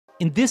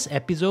In this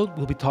episode,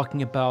 we'll be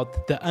talking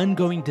about the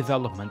ongoing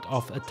development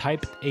of a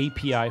typed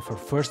API for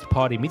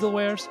first-party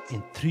middlewares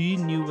and 3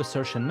 new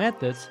assertion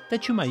methods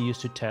that you might use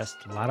to test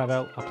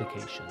Laravel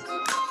applications.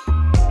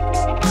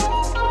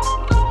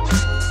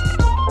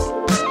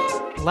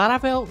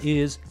 Laravel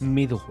is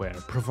middleware,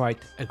 provide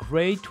a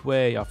great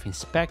way of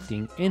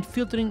inspecting and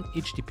filtering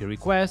HTTP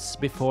requests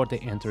before they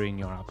enter in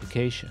your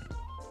application.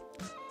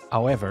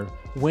 However,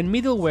 when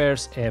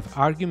middlewares have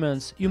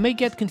arguments, you may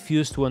get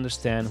confused to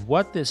understand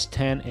what these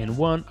 10 and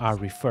 1 are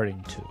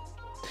referring to.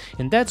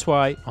 And that's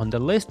why, on the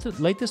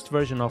latest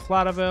version of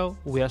Laravel,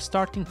 we are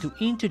starting to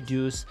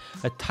introduce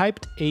a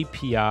typed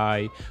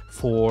API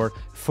for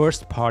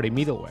first-party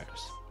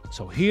middlewares.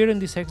 So here in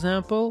this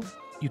example,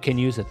 you can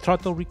use a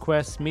throttle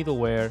request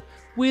middleware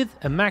with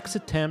a max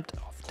attempt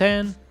of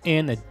 10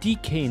 and a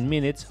decay in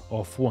minutes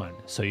of 1,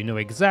 so you know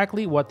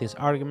exactly what these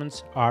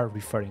arguments are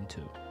referring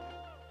to.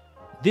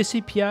 This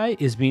API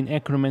is being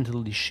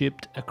incrementally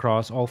shipped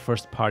across all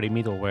first-party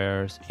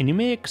middlewares, and you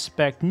may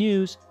expect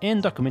news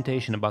and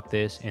documentation about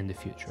this in the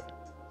future.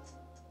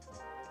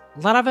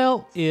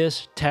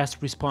 Laravel's test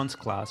response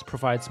class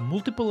provides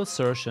multiple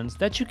assertions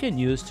that you can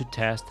use to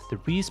test the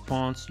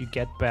response you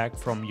get back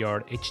from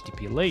your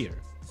HTTP layer.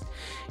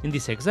 In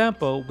this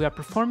example, we are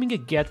performing a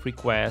GET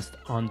request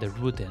on the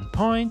root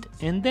endpoint,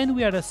 and then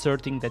we are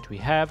asserting that we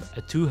have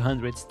a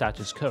 200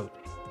 status code.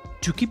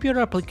 To keep your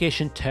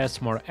application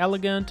tests more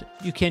elegant,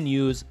 you can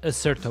use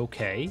assert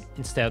OK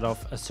instead of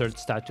assert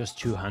status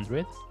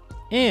 200,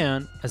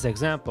 and as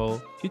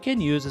example, you can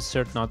use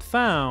assert not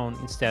found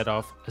instead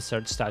of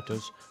assert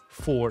status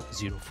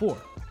 404.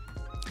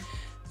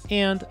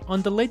 And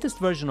on the latest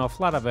version of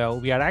Laravel,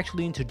 we are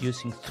actually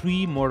introducing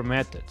 3 more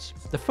methods.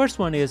 The first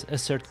one is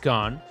assert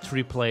gone to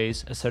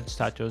replace assert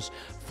status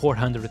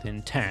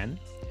 410.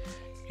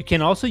 You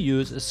can also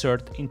use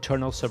assert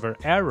internal server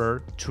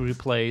error to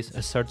replace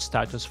assert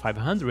status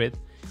 500.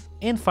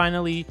 And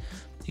finally,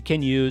 you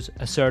can use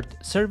assert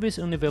service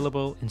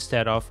unavailable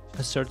instead of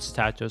assert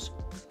status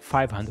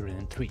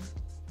 503.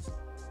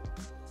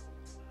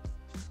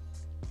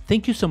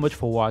 Thank you so much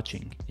for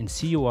watching, and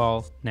see you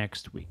all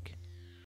next week.